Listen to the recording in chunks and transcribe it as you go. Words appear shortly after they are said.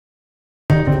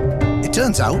It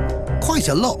turns out, quite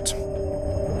a lot.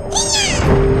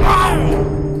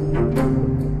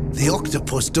 The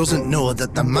octopus doesn't know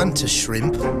that the mantis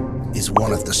shrimp is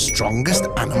one of the strongest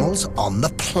animals on the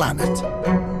planet.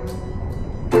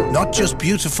 Not just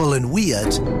beautiful and weird,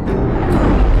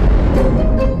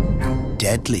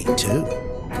 deadly too.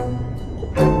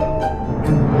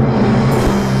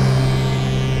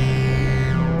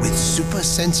 With super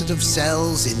sensitive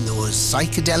cells in those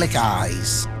psychedelic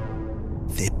eyes,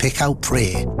 they pick out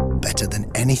prey better than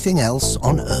anything else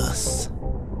on Earth.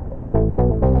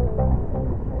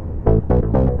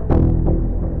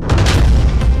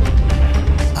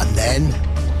 And then,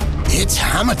 it's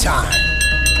hammer time!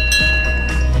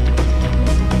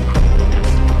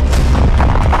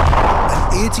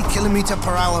 An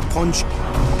 80km/h punch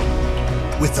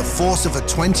with the force of a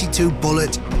 .22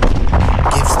 bullet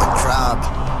gives the crab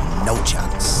no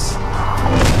chance.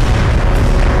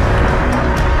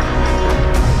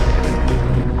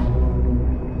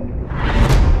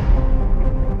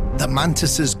 The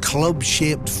mantis's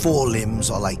club-shaped forelimbs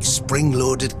are like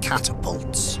spring-loaded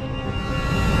catapults.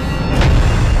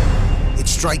 It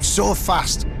strikes so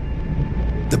fast,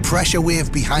 the pressure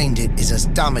wave behind it is as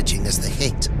damaging as the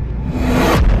hit.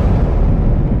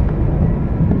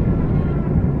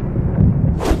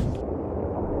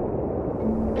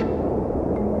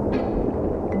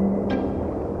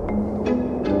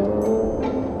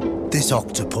 This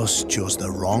octopus chose the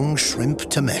wrong shrimp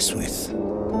to mess with.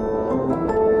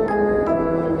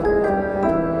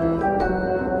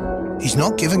 He's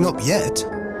not giving up yet.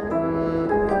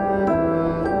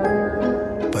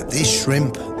 But this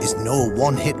shrimp is no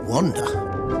one-hit wonder.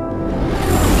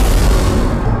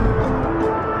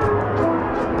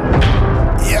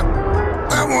 Yep,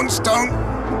 that one's done.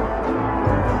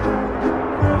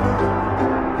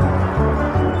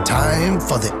 Time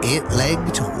for the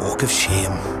eight-legged walk of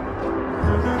shame.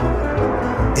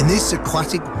 In this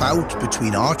aquatic bout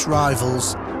between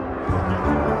arch-rivals,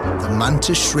 the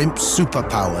mantis shrimp's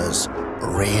superpowers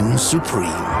reign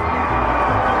supreme.